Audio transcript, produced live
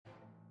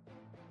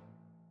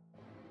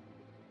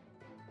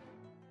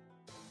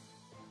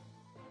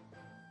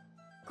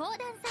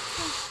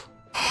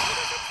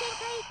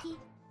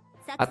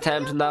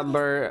Attempt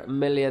number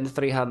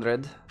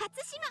 1,300,000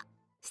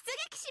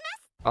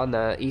 on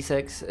the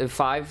E6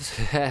 5.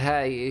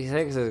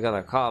 E6 is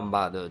gonna come,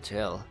 Badu,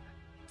 chill.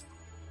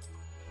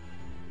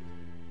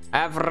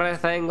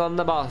 Everything on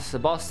the boss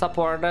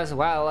support as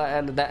well,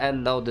 and the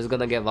end node is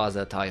gonna give us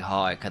a tie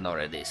high. I can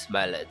already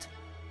smell it.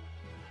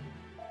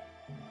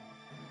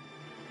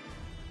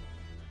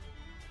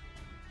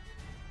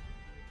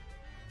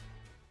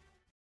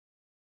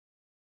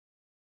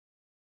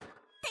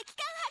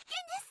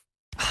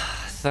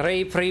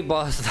 Three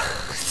pre-boss.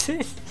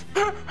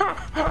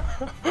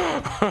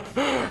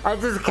 I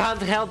just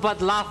can't help but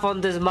laugh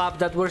on this map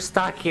that we're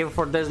stuck here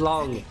for this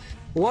long.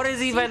 What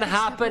is even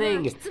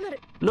happening?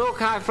 New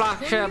high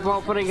flagship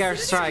opening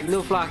airstrike,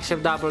 new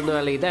flagship double new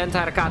elite,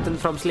 entire captain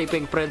from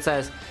Sleeping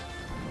Princess.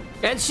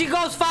 And she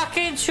goes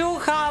fucking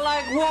Chuha,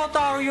 like what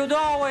are you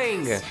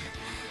doing?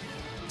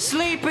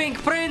 Sleeping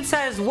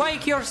Princess,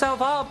 wake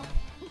yourself up.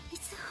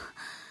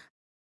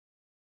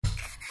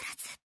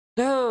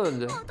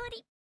 Dude.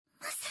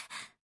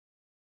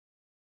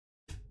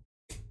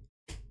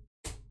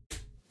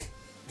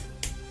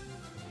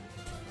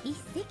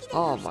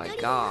 Oh my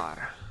god.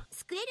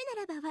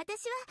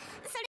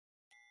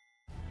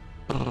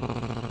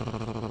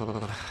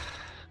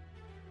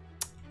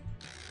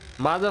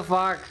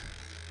 Motherfuck.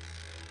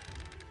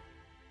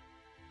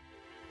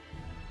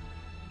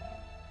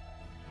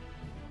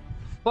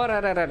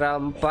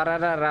 Parararam,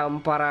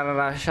 parararam,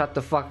 pararara. Shut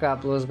the fuck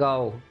up, let's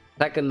go.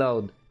 Second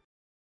node.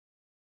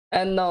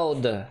 End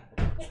node.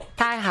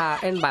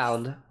 Taiha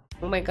inbound.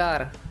 Oh my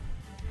god.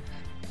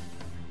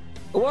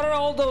 What are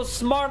all those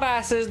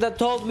smartasses that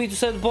told me to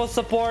send boss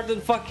support and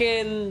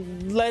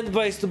fucking land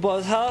base to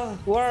boss, huh?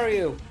 Where are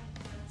you?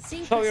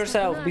 Show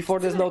yourself before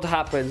this node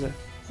happens.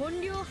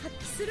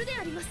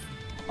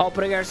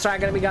 Opening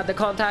airstrike, and we got the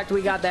contact,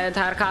 we got the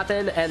entire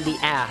cotton and the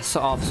ass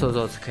of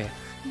Suzuki.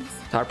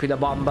 Torpedo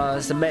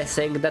bombers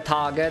missing the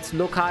targets.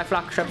 Nukai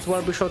flagships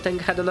will be shooting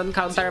hidden and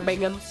counter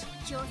bigans.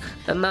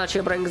 And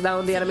Nachi brings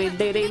down the enemy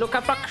DD.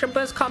 Nukai flagship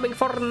is coming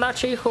for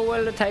Nachi, who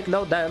will take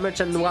no damage,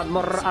 and one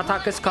more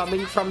attack is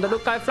coming from the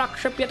Nukai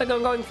flagship, yet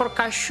again going for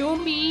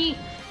Kashumi,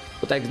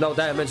 who takes no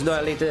damage. No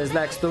elite is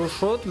next to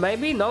shoot,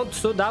 maybe, no,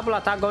 two double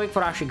attack going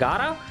for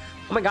Ashigara.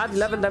 Oh my god,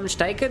 11 damage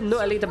taken. No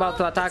elite about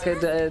to attack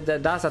it,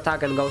 does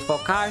attack and goes for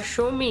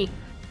Kashumi,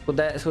 who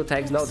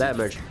takes no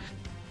damage.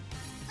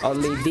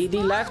 Only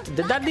DD left.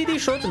 Did that DD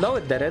shoot? No,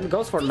 it didn't.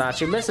 Goes for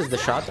Nachi, misses the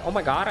shot. Oh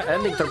my god,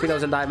 ending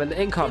torpedoes and diamond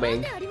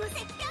incoming.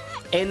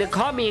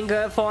 Incoming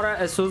for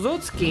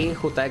Suzuki,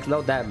 who takes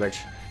no damage.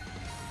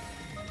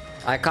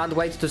 I can't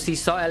wait to see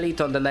So Elite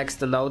on the next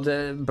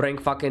node bring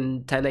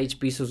fucking 10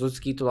 HP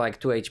Suzuki to like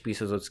 2 HP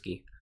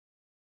Suzuki.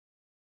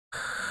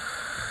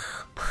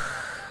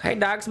 Hey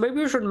Dax,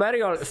 maybe you should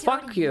marry all.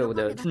 Fuck you,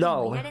 dude.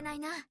 No.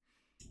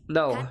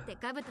 No.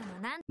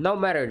 No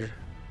marriage.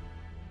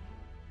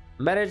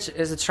 Marriage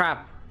is a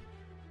trap.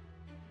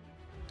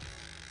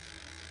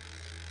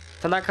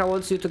 Tanaka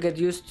wants you to get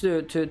used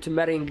to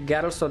marrying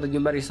girls so that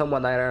you marry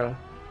someone IRL.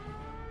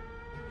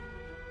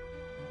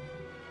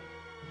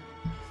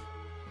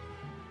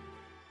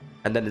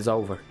 And then it's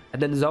over. And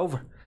then it's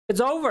over.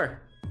 It's over!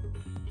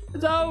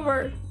 It's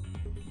over!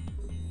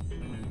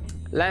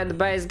 Land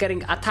base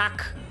getting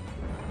attack.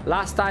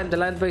 Last time the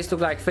land base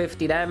took like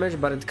 50 damage,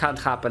 but it can't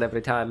happen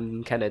every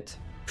time, can it?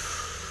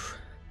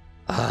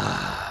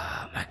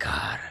 Oh my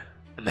god.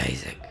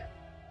 Amazing.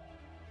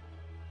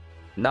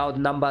 Node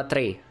number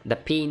 3, the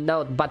P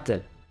node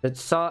battle.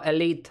 It's So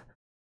Elite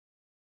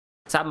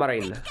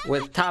submarine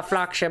with top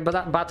flagship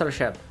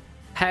battleship,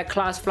 High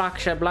class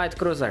flagship light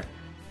cruiser,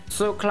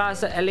 Su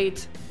class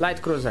elite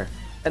light cruiser,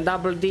 and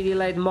double DD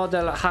late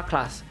model H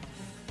class.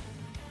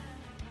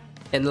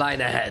 In line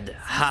ahead,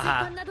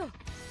 haha.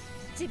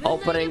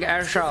 Opening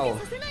air show.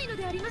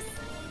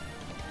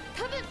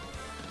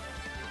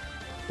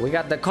 We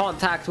got the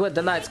contact with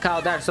the Night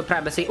Scout Air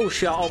Supremacy.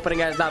 Ushio opening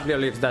SW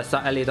leaves the So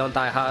Elite on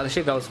Taiha.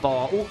 She goes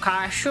for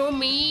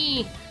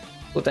Ukashumi,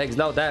 who takes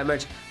no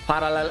damage.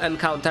 Parallel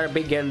encounter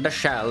begin the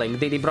shelling.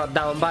 Didi brought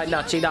down by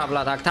Nachi. Double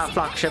attack. Top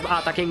flagship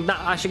attacking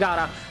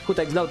Ashigara, who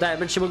takes no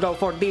damage. She will go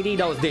for Didi.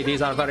 Those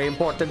Didis are very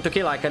important to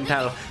kill, I can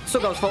tell. So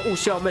goes for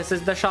Ushio,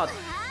 misses the shot.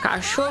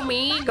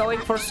 Kashumi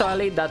going for So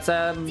Elite. That's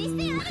a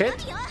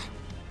hit.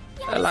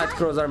 A light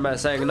cruiser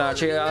missing.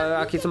 Nachi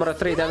Akitsumura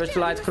 3 damage to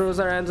light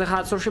cruiser, and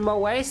Hatsushima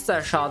wastes a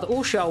shot.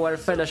 Ushio will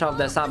finish off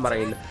the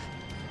submarine.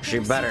 She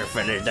better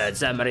finish that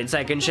submarine.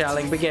 Second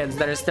shelling begins.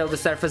 There is still the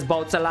surface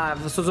boats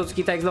alive.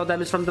 Suzuki takes no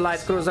damage from the light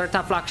cruiser.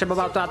 Top flagship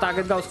about to attack.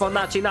 It goes for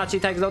Nachi. Nachi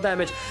takes no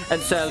damage.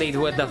 And So Elite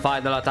with the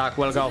final attack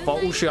will go for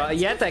Ushio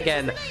yet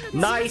again.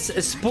 Nice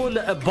spoon,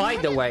 by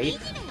the way.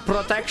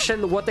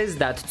 Protection, what is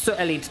that? So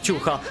Elite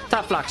Chuha.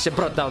 Top flagship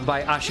brought down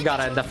by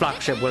Ashigara, and the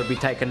flagship will be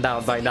taken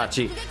down by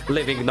Nachi,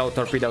 leaving no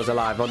torpedoes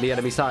alive. On the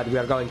enemy side, we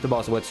are going to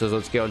boss with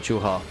Suzuki on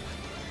Chuha.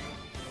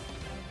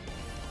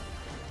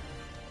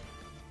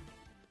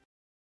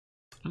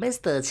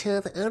 Mr.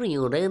 Chat, are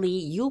you ready?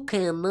 You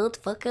cannot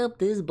fuck up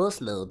this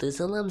boss node, that's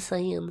all I'm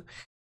saying.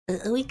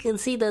 We can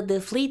see that the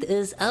fleet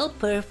is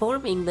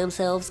outperforming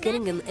themselves,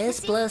 getting an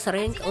S+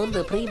 rank on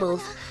the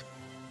pre-boss.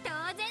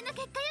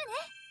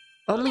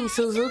 Only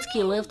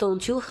Suzuki left on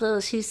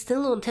Chuha. She's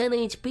still on 10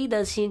 HP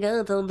that she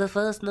got on the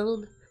first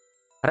node.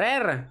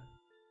 Rare!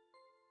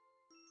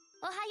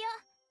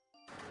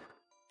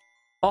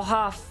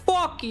 Oha,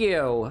 fuck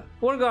you!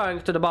 We're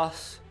going to the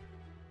boss.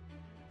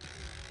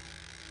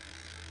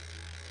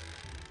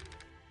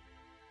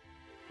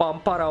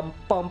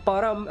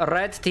 Pum-parum,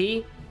 red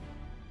tea.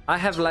 I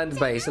have land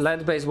base.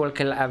 Land base will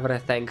kill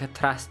everything.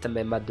 Trust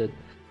me, my dude.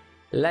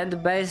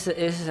 Land base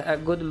is a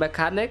good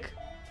mechanic.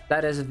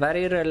 That is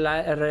very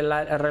reliable.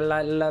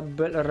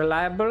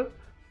 Reliable.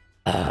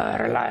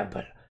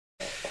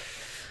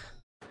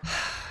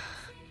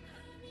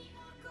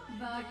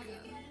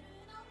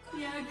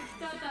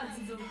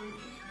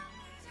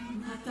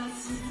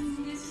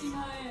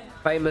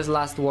 Famous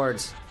last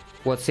words.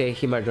 What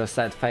Seihima just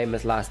said.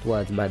 Famous last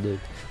words, my dude.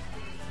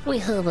 We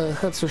have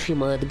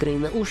Hatsushima at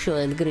green, Usho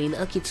at green,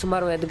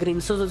 Akitsumaru at green,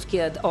 Suzuki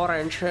at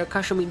orange,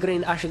 Kashumi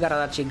green,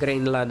 Ashigaranachi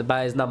green. Land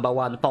base number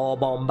 1. 4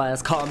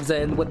 bombers comes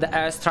in with the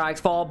airstrikes.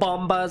 4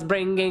 bombers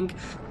bringing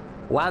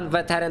 1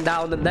 veteran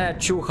down in there.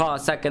 Chuha.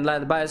 Second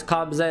land base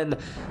comes in,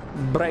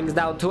 brings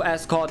down 2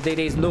 escort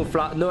DDs.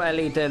 New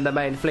elite in the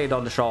main fleet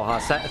on the Shoha.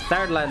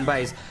 Third land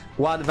base,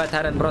 1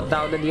 veteran brought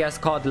down in the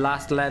escort.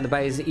 Last land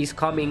base is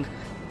coming.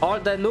 All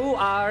the new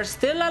are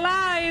still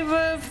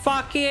alive.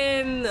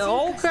 Fucking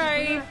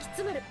okay.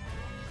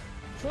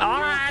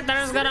 Alright,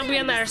 there's gonna be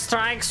an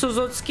airstrike.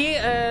 Suzuki,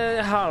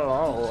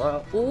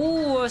 hello.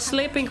 Ooh,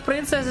 sleeping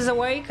princess is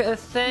awake.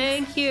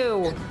 Thank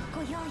you.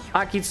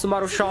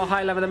 Akitsumaru Shaw,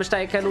 high level damage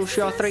taken.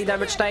 Ushio, 3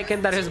 damage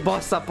taken. There is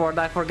boss support.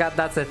 I forgot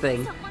that's a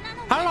thing.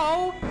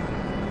 Hello?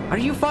 Are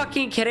you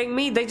fucking kidding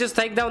me? They just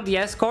take down the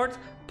escort.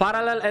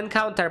 Parallel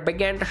encounter.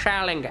 Begin the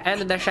shelling.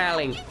 End the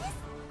shelling.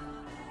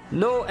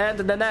 No, and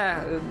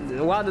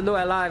the one new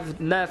alive,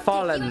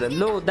 fallen,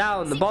 no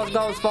down. Boss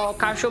goes for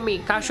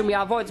Kashumi.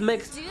 Kashumi avoids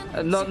mixed,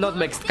 not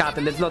mixed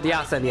cotton. It's not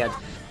Yasen yet.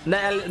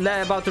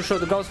 Ne about to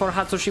shoot, goes for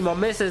Hatsushima,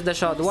 misses the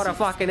shot. What a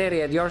fucking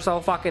idiot! You're so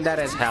fucking, that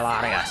is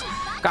hilarious.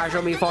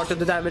 Kashumi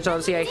 42 damage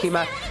on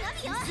Seihima.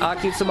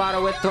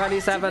 Akitsumaru with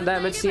 27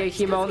 damage.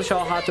 Seihima on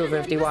Shoha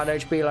 251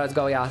 HP. Let's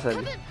go,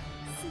 Yasen.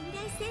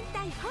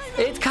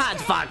 It can't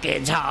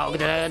fucking choke,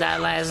 dude,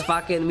 unless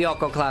fucking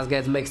Myoko class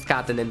gets mixed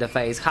cotton in the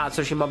face.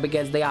 Hatsushima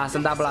begins the ass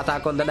and double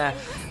attack on the ne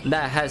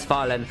has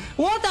fallen.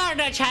 What are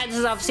the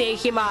chances of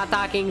Seihima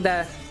attacking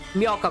the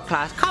Myoko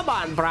class? Come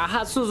on,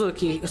 bruh.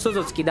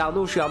 Suzuki down.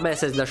 Ushio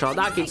misses the shot.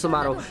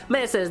 Akitsumaru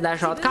misses the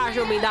shot.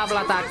 Kashumi double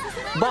attack.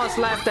 Boss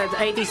left at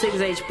 86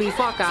 HP.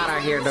 Fuck out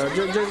of here,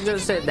 dude.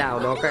 Just sit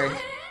down, okay?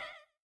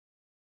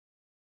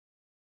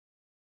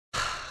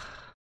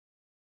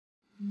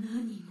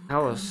 That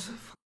was...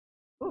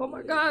 Oh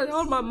my god,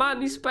 all my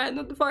money spent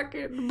on the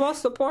fucking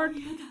boss support.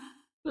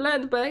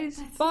 Land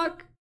base,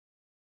 fuck.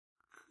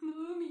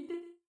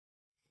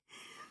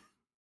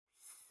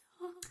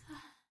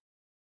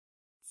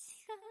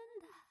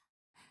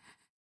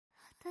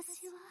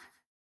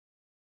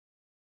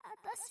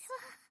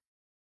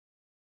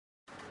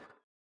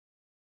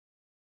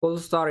 Cool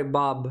story,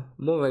 Bob.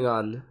 Moving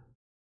on.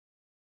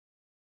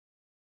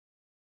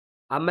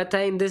 I'm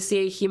maintain this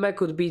Hime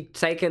could be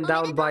taken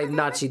down by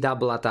Nachi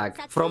double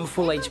attack from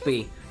full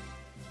HP.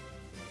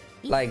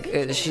 Like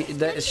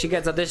she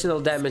gets additional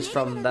damage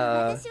from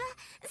the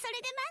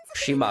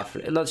Shima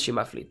fleet, not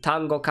Shima fleet,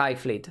 Tango Kai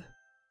fleet.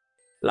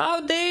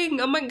 Loading!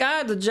 Oh my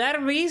god,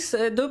 Jarvis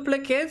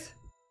duplicate.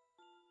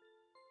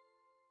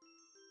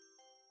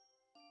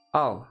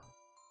 Oh.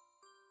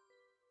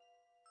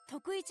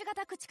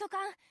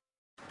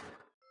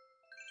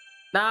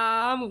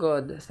 Nah, I'm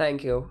good,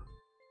 thank you.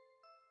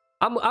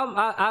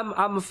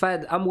 I'm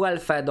fed. I'm well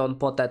fed on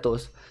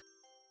potatoes.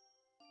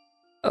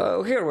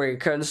 Here we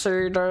can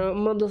see the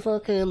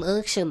motherfucking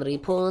action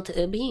report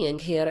being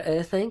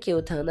here. Thank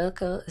you,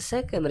 Tanaka.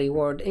 Second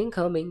reward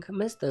incoming.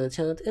 Mr.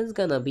 Chat is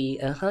gonna be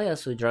a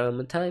Hayasu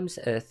drum times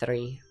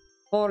 3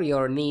 for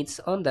your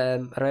needs on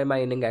the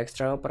remaining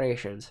extra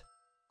operations.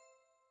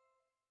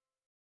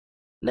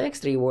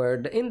 Next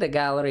reward in the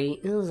gallery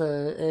is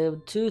a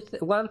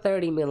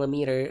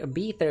 130mm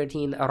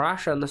B13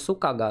 Russian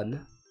Suka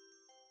gun.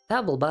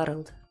 Double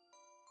barreled.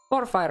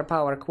 For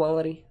firepower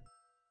quality.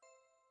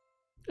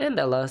 And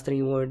the last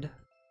reward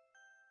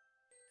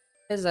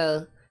is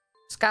a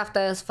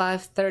Skaftas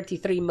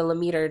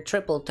 533mm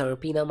triple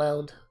torpedo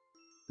mount.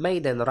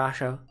 Made in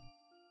Russia.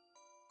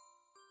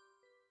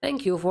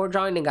 Thank you for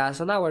joining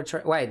us on our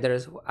wait,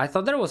 I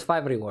thought there was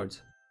 5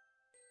 rewards.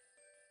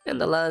 And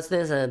the last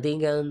is a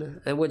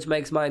D-gun, which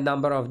makes my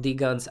number of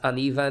D-guns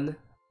uneven.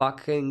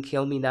 Fucking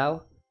kill me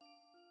now.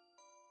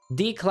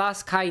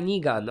 D-class Kai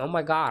gun, oh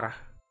my god.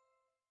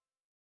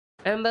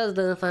 And that's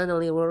the final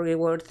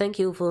reward. Thank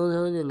you for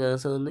joining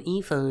us on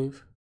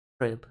E5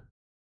 trip.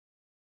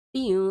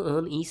 See you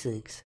on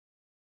E6.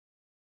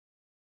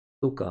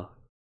 Suka.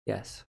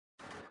 Yes.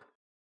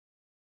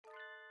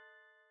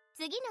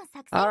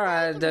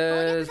 Alright,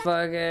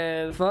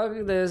 fuck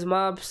this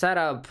mob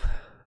setup.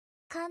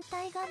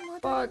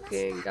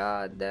 Fucking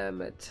god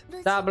damn it.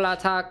 Double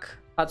attack,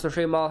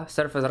 Hatsushima,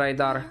 surface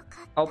radar.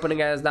 Opening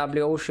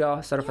SW,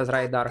 Ushio, surface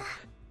radar.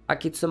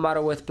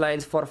 Akitsumaru with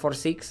planes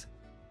 446.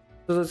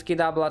 Suzuki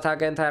double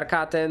attack, entire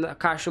Katen.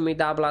 Kashumi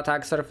double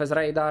attack, surface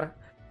radar.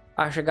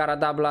 Ashigara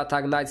double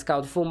attack, Night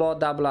Scout Fumo.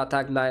 Double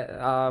attack,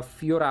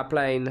 Fura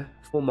plane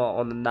Fumo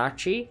on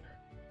Nachi.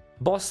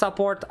 Boss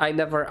support, I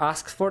never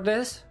asked for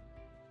this.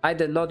 I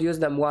did not use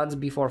them once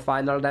before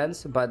Final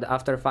Dance, but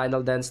after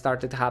Final Dance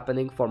started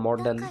happening for more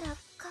than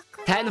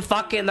 10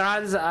 fucking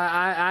runs,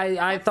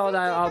 I thought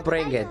I'll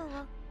bring it.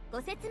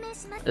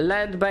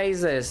 Land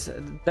bases.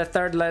 The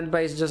third land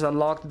base just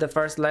unlocked. The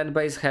first land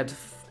base had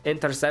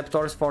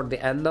interceptors for the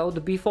end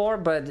node before,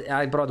 but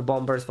I brought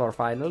bombers for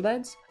Final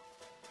Dance.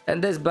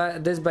 And this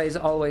base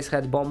always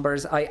had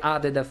bombers. I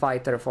added a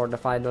fighter for the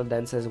Final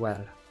Dance as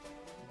well.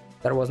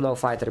 There was no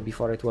fighter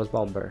before it was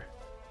bomber.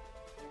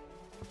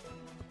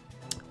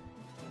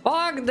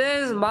 Fuck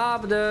this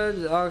mob,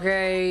 dude.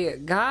 Okay.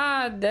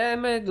 God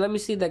damn it. Let me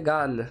see the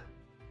gun.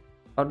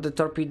 Or the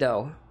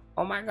torpedo.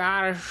 Oh my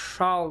god, it's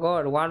so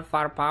good. 1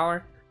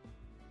 firepower.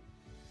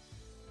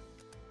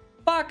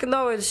 Fuck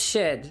no, it's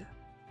shit.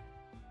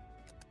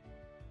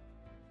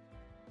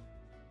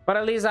 But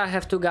at least I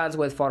have 2 guns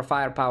with 4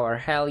 firepower.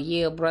 Hell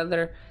yeah,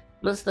 brother.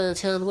 Mr.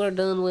 Chan, we're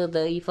done with the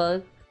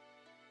E5.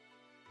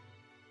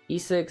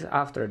 E6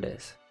 after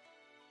this.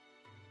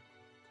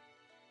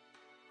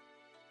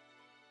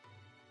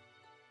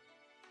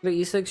 The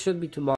E6 should be tomorrow.